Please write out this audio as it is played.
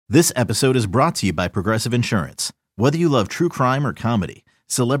This episode is brought to you by Progressive Insurance. Whether you love true crime or comedy,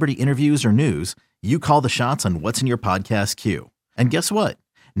 celebrity interviews or news, you call the shots on what's in your podcast queue. And guess what?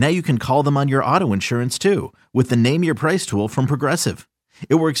 Now you can call them on your auto insurance too with the Name Your Price tool from Progressive.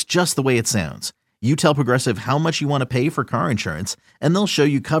 It works just the way it sounds. You tell Progressive how much you want to pay for car insurance, and they'll show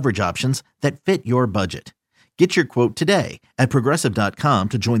you coverage options that fit your budget. Get your quote today at Progressive.com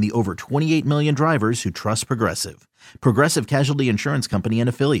to join the over 28 million drivers who trust Progressive. Progressive Casualty Insurance Company and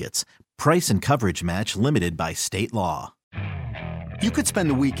Affiliates. Price and coverage match limited by state law. You could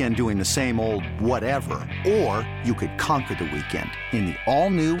spend the weekend doing the same old whatever, or you could conquer the weekend in the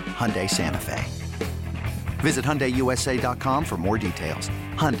all-new Hyundai Santa Fe. Visit HyundaiUSA.com for more details.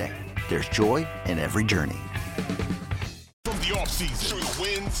 Hyundai, there's joy in every journey. From the offseason to the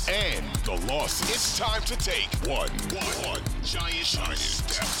wins and the losses, it's time to take one giant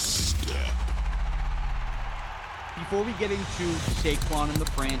step. Before we get into Saquon and the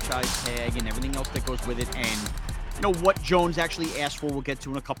franchise tag and everything else that goes with it, and what Jones actually asked for, we'll get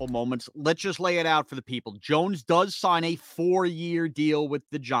to in a couple moments. Let's just lay it out for the people. Jones does sign a 4-year deal with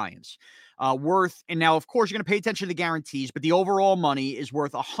the Giants. Worth, and now, of course, you're going to pay attention to the guarantees, but the overall money is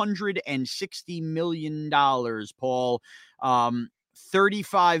worth $160 million, Paul.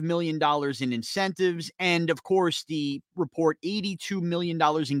 $35 million in incentives, and, of course, the report $82 million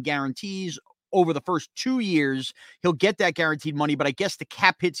in guarantees over the first 2 years. He'll get that guaranteed money, but I guess the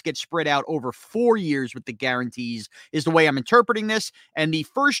cap hits get spread out over 4 years with the guarantees is the way I'm interpreting this. And the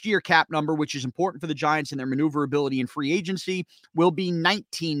first year cap number, which is important for the Giants and their maneuverability in free agency, will be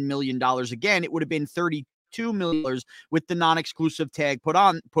 $19 million. Again, it would have been $32 million with the non-exclusive tag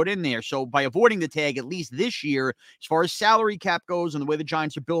put in there. So by avoiding the tag, at least this year, as far as salary cap goes and the way the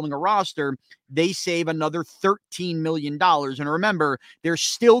Giants are building a roster, they save another $13 million. And remember, there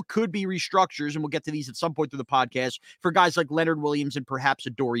still could be restructures, and we'll get to these at some point through the podcast, for guys like Leonard Williams and perhaps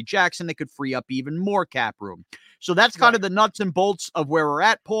Adoree Jackson that could free up even more cap room. So that's kind of the nuts and bolts of where we're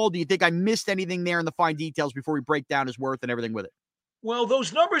at, Paul. Do you think I missed anything there in the fine details before we break down his worth and everything with it? Well,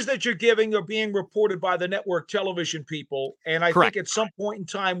 those numbers that you're giving are being reported by the network television people. And I Correct. think at some point in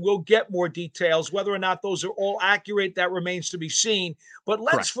time, we'll get more details. Whether or not those are all accurate, that remains to be seen. But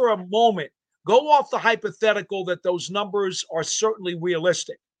let's, Correct, for a moment, go off the hypothetical that those numbers are certainly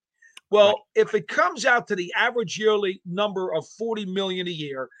realistic. Well, right. If it comes out to the average yearly number of $40 million a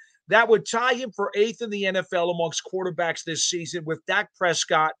year, that would tie him for 8th in the NFL amongst quarterbacks this season with Dak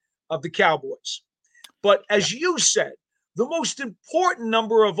Prescott of the Cowboys. But as you said, the most important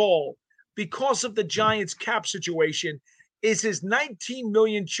number of all, because of the Giants' cap situation, is his $19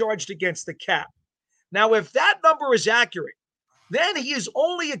 million charged against the cap. Now, if that number is accurate, then he is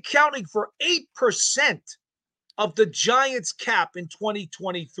only accounting for 8% of the Giants' cap in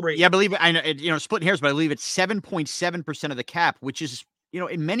 2023. Yeah, I believe I know, splitting hairs, but I believe it's 7.7% of the cap, which is,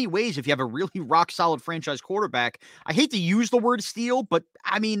 in many ways, if you have a really rock solid franchise quarterback, I hate to use the word steal, but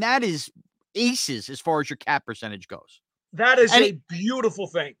I mean, that is aces as far as your cap percentage goes. That is a beautiful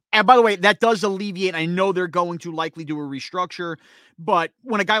thing. And by the way, that does alleviate. I know they're going to likely do a restructure, but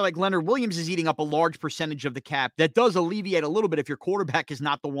when a guy like Leonard Williams is eating up a large percentage of the cap, that does alleviate a little bit if your quarterback is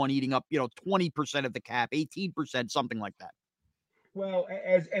not the one eating up, 20% of the cap, 18%, something like that. Well,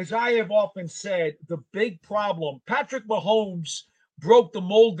 as I have often said, the big problem, Patrick Mahomes broke the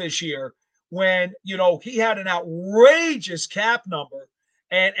mold this year when, he had an outrageous cap number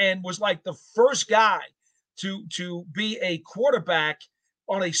and was like the first guy to be a quarterback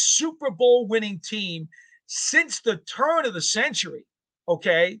on a Super Bowl winning team since the turn of the century.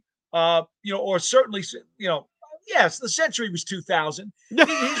 Okay. Or certainly, yes, the century was 2000. He's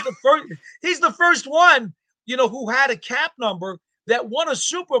the first one, who had a cap number that won a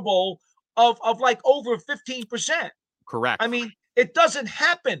Super Bowl of like over 15%. Correct. I mean, it doesn't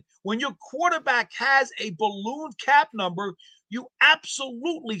happen. When your quarterback has a balloon cap number, you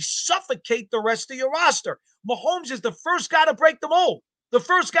absolutely suffocate the rest of your roster. Mahomes is the first guy to break the mold, the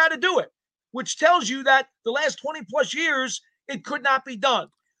first guy to do it, which tells you that the last 20 plus years, it could not be done.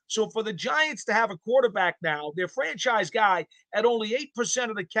 So for the Giants to have a quarterback now, their franchise guy at only 8%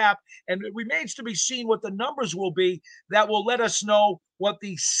 of the cap, and it remains to be seen what the numbers will be, that will let us know what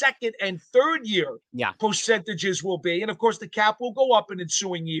the second and third year percentages will be. And of course, the cap will go up in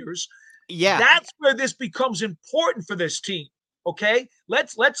ensuing years. Yeah. That's where this becomes important for this team. Okay,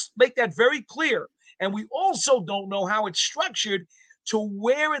 let's make that very clear. And we also don't know how it's structured to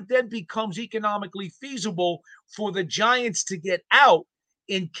where it then becomes economically feasible for the Giants to get out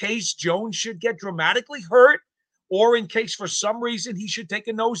in case Jones should get dramatically hurt or in case for some reason he should take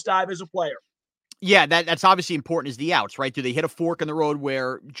a nosedive as a player. Yeah, that's obviously important is the outs, right? Do they hit a fork in the road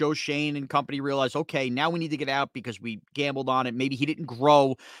where Joe Schoen and company realize, okay, now we need to get out because we gambled on it. Maybe he didn't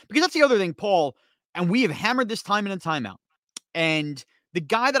grow. Because that's the other thing, Paul, and we have hammered this time in and time out. And the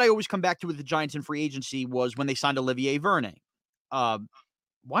guy that I always come back to with the Giants in free agency was when they signed Olivier Vernon. Why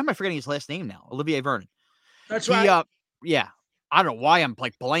am I forgetting his last name now? Olivier Vernon. That's right. Yeah. I don't know why I'm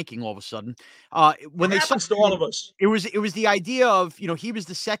like blanking all of a sudden. When it happens to all of us. It was the idea of, he was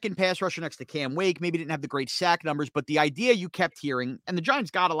the second pass rusher next to Cam Wake. Maybe didn't have the great sack numbers, but the idea you kept hearing, and the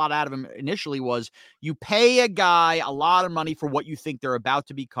Giants got a lot out of him initially, was you pay a guy a lot of money for what you think they're about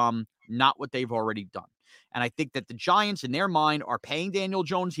to become, not what they've already done. And I think that the Giants, in their mind, are paying Daniel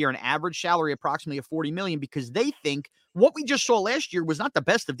Jones here an average salary approximately of $40 million because they think what we just saw last year was not the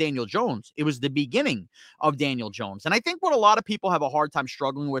best of Daniel Jones. It was the beginning of Daniel Jones. And I think what a lot of people have a hard time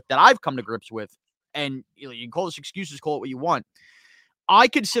struggling with that I've come to grips with, and you can call this excuses, call it what you want. I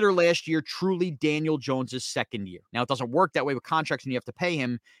consider last year truly Daniel Jones' second year. Now, it doesn't work that way with contracts and you have to pay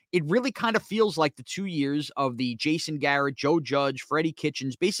him. It really kind of feels like the 2 years of the Jason Garrett, Joe Judge, Freddie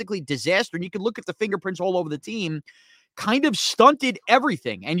Kitchens, basically disaster. And you can look at the fingerprints all over the team, kind of stunted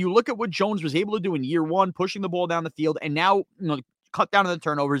everything. And you look at what Jones was able to do in year one, pushing the ball down the field, and now, cut down on the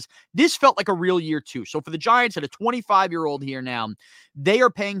turnovers. This felt like a real year two. So for the Giants at a 25-year-old here now, they are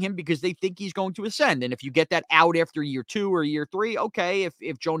paying him because they think he's going to ascend. And if you get that out after year two or year three, okay,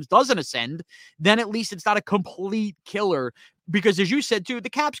 if Jones doesn't ascend, then at least it's not a complete killer because as you said too, the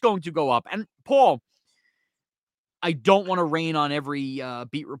cap's going to go up. And Paul, I don't want to rain on every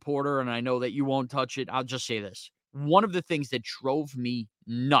beat reporter, and I know that you won't touch it. I'll just say this. One of the things that drove me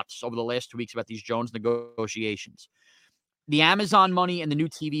nuts over the last 2 weeks about these Jones negotiations, the Amazon money and the new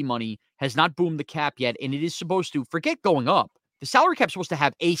TV money has not boomed the cap yet, and it is supposed to, forget going up, the salary cap is supposed to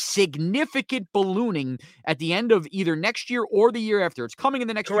have a significant ballooning at the end of either next year or the year after. It's coming in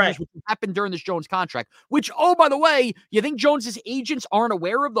the next few years, which will happen during this Jones contract, which, oh, by the way, you think Jones's agents aren't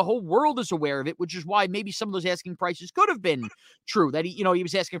aware of? The whole world is aware of it, which is why maybe some of those asking prices could have been true, that he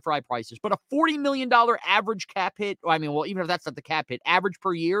was asking for high prices. But a $40 million average cap hit, even if that's not the cap hit, average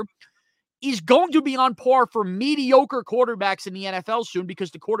per year, is going to be on par for mediocre quarterbacks in the NFL soon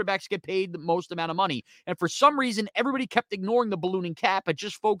because the quarterbacks get paid the most amount of money. And for some reason, everybody kept ignoring the ballooning cap and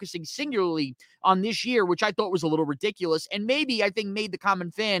just focusing singularly on this year, which I thought was a little ridiculous. And maybe I think made the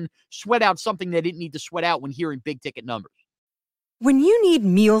common fan sweat out something they didn't need to sweat out when hearing big ticket numbers. When you need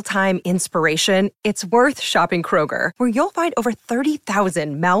mealtime inspiration, it's worth shopping Kroger, where you'll find over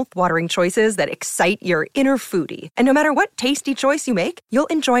 30,000 mouth-watering choices that excite your inner foodie. And no matter what tasty choice you make, you'll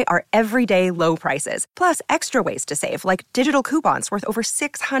enjoy our everyday low prices, plus extra ways to save, like digital coupons worth over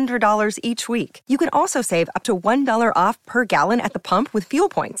 $600 each week. You can also save up to $1 off per gallon at the pump with fuel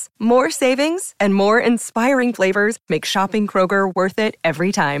points. More savings and more inspiring flavors make shopping Kroger worth it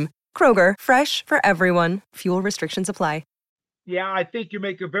every time. Kroger, fresh for everyone. Fuel restrictions apply. Yeah, I think you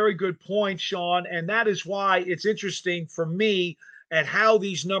make a very good point, Sean, and that is why it's interesting for me at how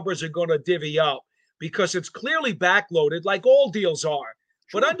these numbers are going to divvy up, because it's clearly backloaded like all deals are.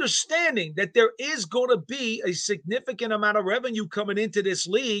 But understanding that there is going to be a significant amount of revenue coming into this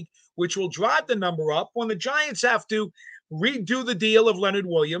league, which will drive the number up when the Giants have to redo the deal of Leonard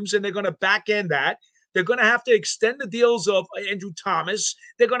Williams, and they're going to back end that. They're going to have to extend the deals of Andrew Thomas.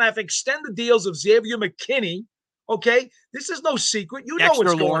 They're going to have to extend the deals of Xavier McKinney. Okay, this is no secret. You know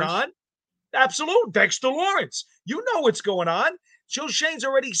what's going on. Absolutely. Dexter Lawrence. You know what's going on. Joe Schoen's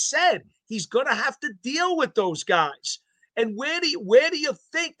already said he's going to have to deal with those guys. And where do you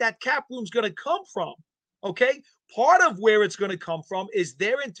think that cap room's going to come from? Okay, part of where it's going to come from is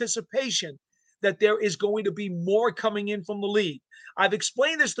their anticipation that there is going to be more coming in from the league. I've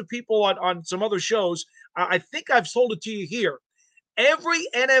explained this to people on some other shows. I think I've told it to you here. Every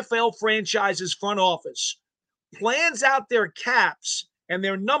NFL franchise's front office plans out their caps and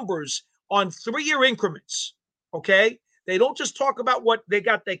their numbers on 3-year increments, okay? They don't just talk about what they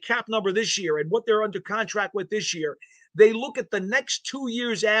got their cap number this year and what they're under contract with this year. They look at the next 2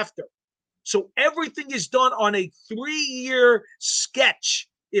 years after. So everything is done on a 3-year sketch,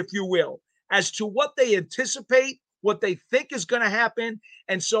 if you will, as to what they anticipate, what they think is going to happen.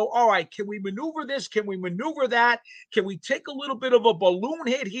 And so, all right, can we maneuver this? Can we maneuver that? Can we take a little bit of a balloon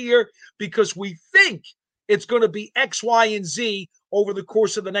hit here because we think it's going to be X, Y, and Z over the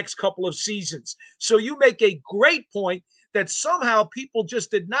course of the next couple of seasons? So you make a great point that somehow people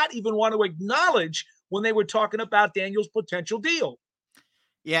just did not even want to acknowledge when they were talking about Daniel's potential deal.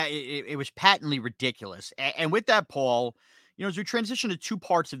 Yeah, it was patently ridiculous. And with that, Paul, as we transition to two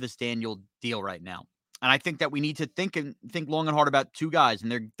parts of this Daniel deal right now, and I think that we need to think long and hard about two guys,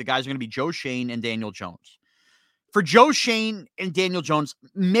 and the guys are going to be Joe Schoen and Daniel Jones. For Joe Schoen and Daniel Jones,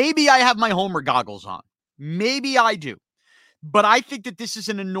 maybe I have my homer goggles on. Maybe I do. But I think that this is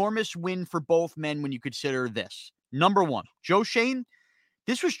an enormous win for both men when you consider this. Number one, Joe Schoen,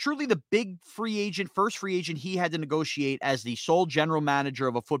 this was truly the big first free agent he had to negotiate as the sole general manager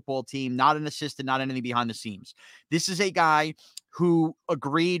of a football team, not an assistant, not anything behind the scenes. This is a guy who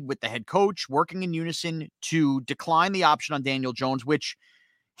agreed with the head coach, working in unison, to decline the option on Daniel Jones, which,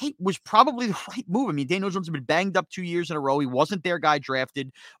 hey, was probably the right move. I mean, Daniel Jones had been banged up 2 years in a row. He wasn't their guy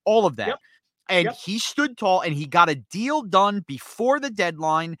drafted, all of that. Yep. And he stood tall and he got a deal done before the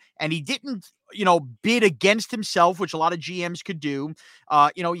deadline, and he didn't, bid against himself, which a lot of GMs could do.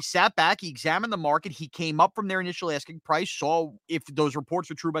 He sat back, he examined the market, he came up from their initial asking price, saw if those reports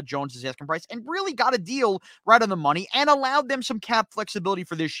were true about Jones's asking price, and really got a deal right on the money and allowed them some cap flexibility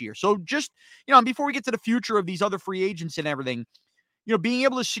for this year. So just, and before we get to the future of these other free agents and everything, being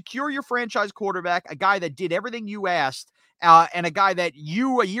able to secure your franchise quarterback, a guy that did everything you asked, and a guy that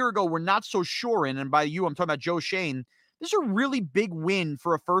you a year ago were not so sure in, and by you, I'm talking about Joe Schoen. This is a really big win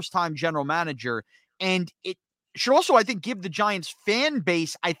for a first-time general manager, and it should also, I think, give the Giants fan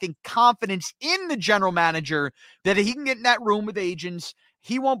base, I think, confidence in the general manager that he can get in that room with agents.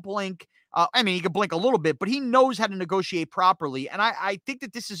 He won't blink. He can blink a little bit, but he knows how to negotiate properly, and I think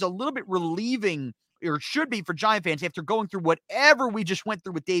that this is a little bit relieving, or should be, for Giant fans after going through whatever we just went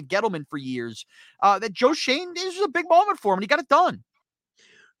through with Dave Gettleman for years, that Joe Schoen, this is a big moment for him, and he got it done.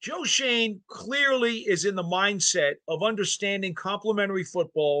 Joe Schoen clearly is in the mindset of understanding complementary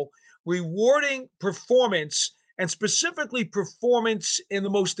football, rewarding performance, and specifically performance in the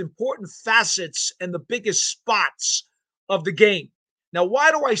most important facets and the biggest spots of the game. Now,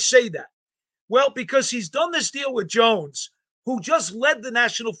 why do I say that? Well, because he's done this deal with Jones, who just led the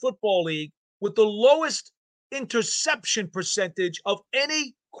National Football League with the lowest interception percentage of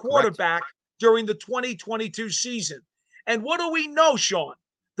any quarterback during the 2022 season. And what do we know, Sean?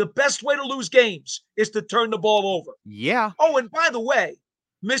 The best way to lose games is to turn the ball over. Yeah. Oh, and by the way,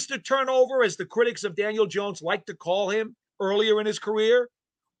 Mr. Turnover, as the critics of Daniel Jones like to call him earlier in his career,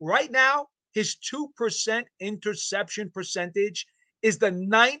 right now, his 2% interception percentage is the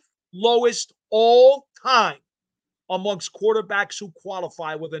 9th lowest all time amongst quarterbacks who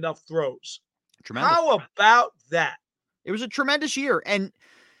qualify with enough throws. Tremendous. How about that? It was a tremendous year. And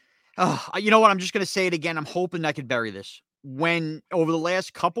you know what? I'm just going to say it again. I'm hoping I could bury this. When over the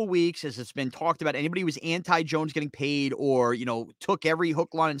last couple weeks, as it's been talked about, anybody who was anti-Jones getting paid or, took every hook,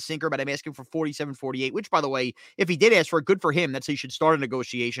 line, and sinker, but I'm asking for 47, 48, which, by the way, if he did ask for it, good for him. That's how you should start a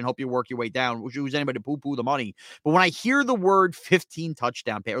negotiation. Hope you work your way down. Who's anybody to poo-poo the money? But when I hear the word 15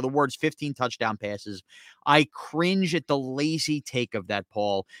 touchdown pass, or the words 15 touchdown passes, I cringe at the lazy take of that,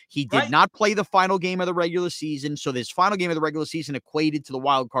 Paul. He did not play the final game of the regular season, so this final game of the regular season equated to the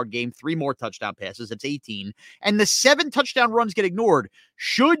wild card game, 3 more touchdown passes. That's 18. And the 7 touchdown runs get ignored.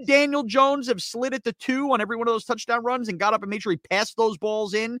 Should Daniel Jones have slid it to 2 on every one of those touchdown runs and got up and made sure he passed those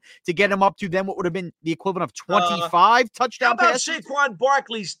balls in to get him up to then what would have been the equivalent of 25 touchdown passes? How about Saquon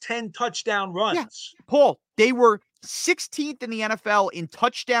Barkley's 10 touchdown runs? Yeah. Paul, they were 16th in the NFL in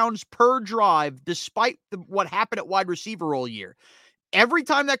touchdowns per drive, despite what happened at wide receiver all year. Every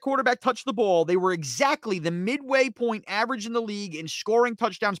time that quarterback touched the ball, they were exactly the midway point average in the league in scoring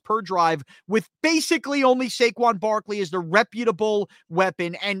touchdowns per drive, with basically only Saquon Barkley as the reputable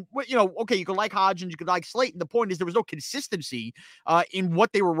weapon. And, okay, you could like Hodgins, you could like Slayton. The point is there was no consistency in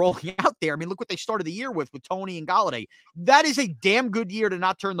what they were rolling out there. I mean, look what they started the year with Tony and Golladay. That is a damn good year to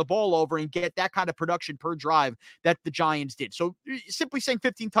not turn the ball over and get that kind of production per drive that the Giants did. So simply saying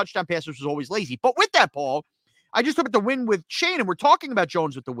 15 touchdown passes was always lazy. But with that, Paul, I just look at the win with Schoen, and we're talking about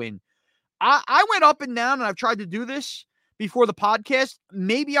Jones with the win. I went up and down, and I've tried to do this before the podcast.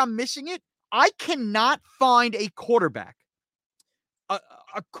 Maybe I'm missing it. I cannot find a quarterback, a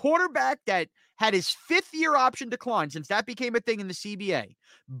quarterback that had his 5th-year option decline since that became a thing in the CBA,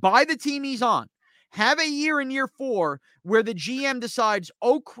 by the team he's on, have a year in year 4 where the GM decides,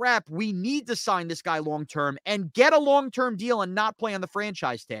 oh, crap, we need to sign this guy long-term and get a long-term deal and not play on the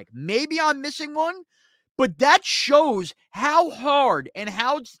franchise tag. Maybe I'm missing one. But that shows how hard and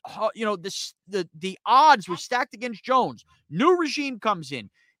how, the odds were stacked against Jones. New regime comes in.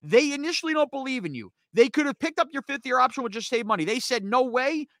 They initially don't believe in you. They could have picked up your 5th-year option with just save money. They said, no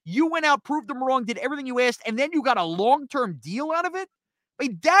way. You went out, proved them wrong, did everything you asked, and then you got a long-term deal out of it? I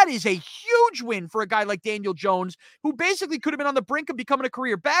mean, that is a huge win for a guy like Daniel Jones, who basically could have been on the brink of becoming a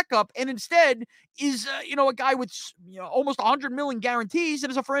career backup, and instead is, a guy with almost $100 million guarantees and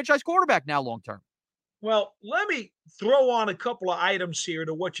is a franchise quarterback now long-term. Well, let me throw on a couple of items here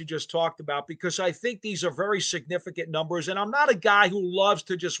to what you just talked about, because I think these are very significant numbers. And I'm not a guy who loves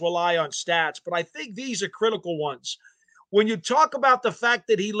to just rely on stats, but I think these are critical ones. When you talk about the fact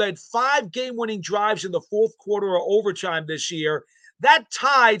that he led 5 game-winning drives in the fourth quarter or overtime this year, that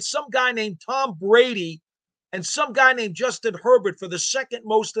tied some guy named Tom Brady and some guy named Justin Herbert for the second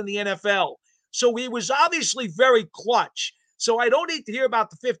most in the NFL. So he was obviously very clutch. So I don't need to hear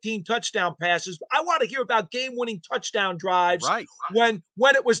about the 15 touchdown passes. I want to hear about game-winning touchdown drives when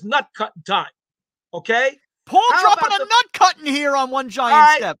it was nut-cutting time. Okay? Paul dropping a nut-cutting here on One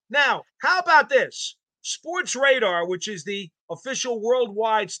Giant Step. Now, how about this? Sports Radar, which is the official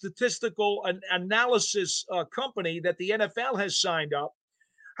worldwide statistical analysis company that the NFL has signed up,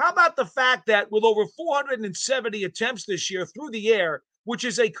 how about the fact that with over 470 attempts this year through the air, which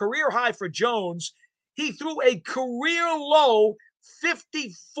is a career high for Jones, he threw a career low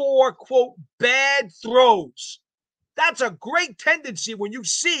 54, quote, bad throws. That's a great tendency when you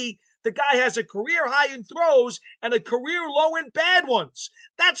see the guy has a career high in throws and a career low in bad ones.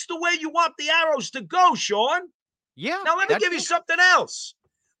 That's the way you want the arrows to go, Sean. Yeah. Now, let me give you something else.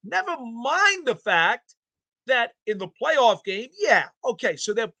 Never mind the fact that in the playoff game,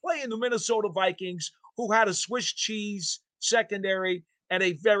 so they're playing the Minnesota Vikings, who had a Swiss cheese secondary and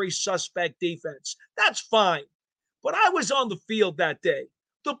a very suspect defense. That's fine. But I was on the field that day.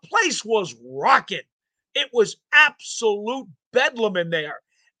 The place was rocking. It was absolute bedlam in there.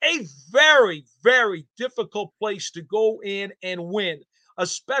 A very, very difficult place to go in and win,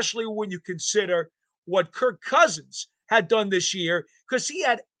 especially when you consider what Kirk Cousins had done this year, because he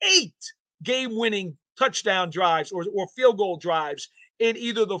had 8 game-winning touchdown drives or field goal drives in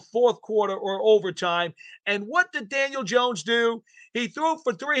either the fourth quarter or overtime. And what did Daniel Jones do? He threw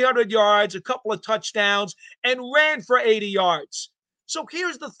for 300 yards, a couple of touchdowns, and ran for 80 yards. So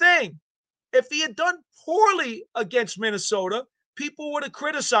here's the thing. If he had done poorly against Minnesota, people would have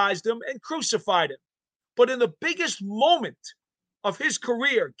criticized him and crucified him. But in the biggest moment of his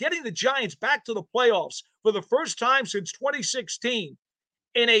career, getting the Giants back to the playoffs for the first time since 2016,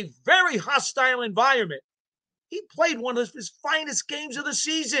 in a very hostile environment, he played one of his finest games of the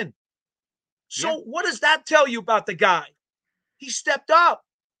season. So what does that tell you about the guy? He stepped up.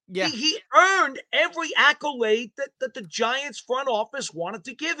 Yeah. He earned every accolade that the Giants front office wanted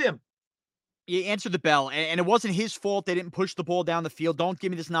to give him. You answered the bell, and it wasn't his fault they didn't push the ball down the field. Don't give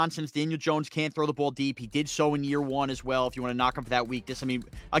me this nonsense. Daniel Jones can't throw the ball deep. He did so in year 1 as well, if you want to knock him for that weakness. I mean,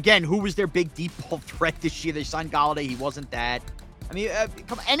 again, who was their big deep ball threat this year? They signed Golladay. He wasn't that. I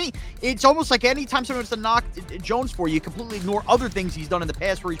mean, it's almost like anytime someone wants to knock Jones for you, completely ignore other things he's done in the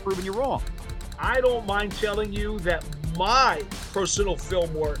past where he's proven you wrong. I don't mind telling you that my personal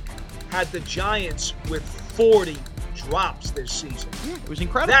film work had the Giants with 40 drops this season. Yeah, it was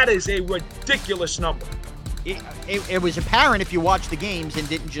incredible. That is a ridiculous number. It was apparent if you watched the games and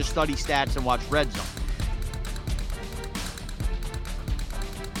didn't just study stats and watch Red Zone.